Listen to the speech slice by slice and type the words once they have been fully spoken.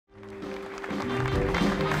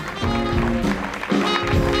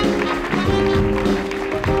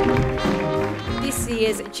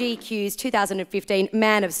Australia's GQ's 2015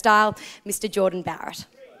 Man of Style, Mr. Jordan Barrett.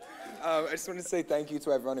 I just want to say thank you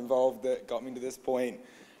to everyone involved that got me to this point.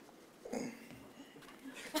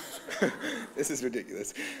 This is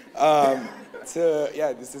ridiculous.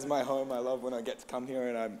 This is my home. I love when I get to come here,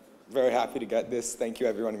 and I'm very happy to get this. Thank you,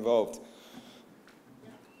 everyone involved.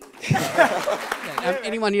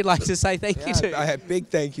 Anyone you'd like to say thank you to? A big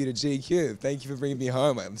thank you to GQ. Thank you for bringing me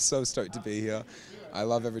home. I'm so stoked to be here. I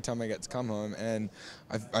love every time I get to come home, and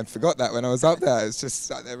I forgot that when I was up there. It's just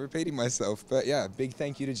sat there repeating myself. But yeah, big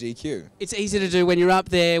thank you to GQ. It's easy to do when you're up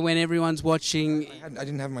there, when everyone's watching. I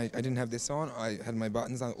didn't have this on. I had my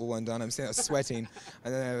buttons all undone. I'm sweating,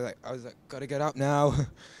 and then I was like, gotta get up now.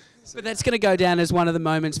 But that's going to go down as one of the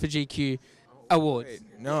moments for GQ Awards.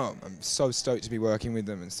 No, I'm so stoked to be working with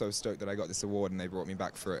them, and so stoked that I got this award and they brought me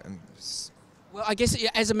back for it. Well, I guess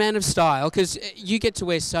as a man of style, because you get to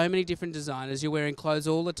wear so many different designers, you're wearing clothes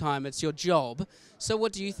all the time, it's your job. So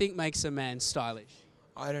what do you think makes a man stylish?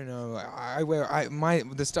 I don't know.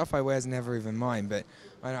 The stuff I wear is never even mine, but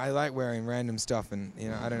I like wearing random stuff, and you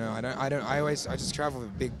know, I don't know. I just travel with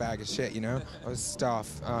a big bag of shit, you know, of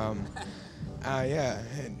stuff. Yeah,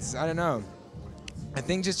 I don't know. I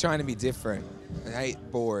think just trying to be different. I hate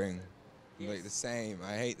boring. Like the same.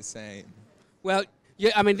 I hate the same. Well,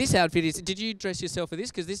 yeah, I mean, this outfit is. Did you dress yourself for this?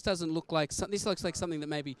 Because this doesn't look like. This looks like something that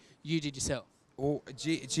maybe you did yourself. Well,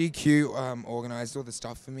 GQ organised all the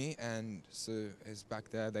stuff for me, and so it's back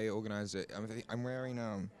there. They organised it. I'm wearing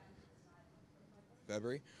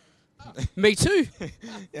Burberry. Me too.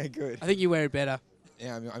 Yeah, good. I think you wear it better.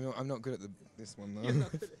 Yeah, I'm not good at this one though.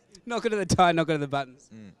 Not good at the tie, not good at the buttons.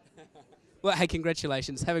 Well, hey,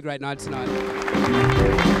 congratulations. Have a great night tonight.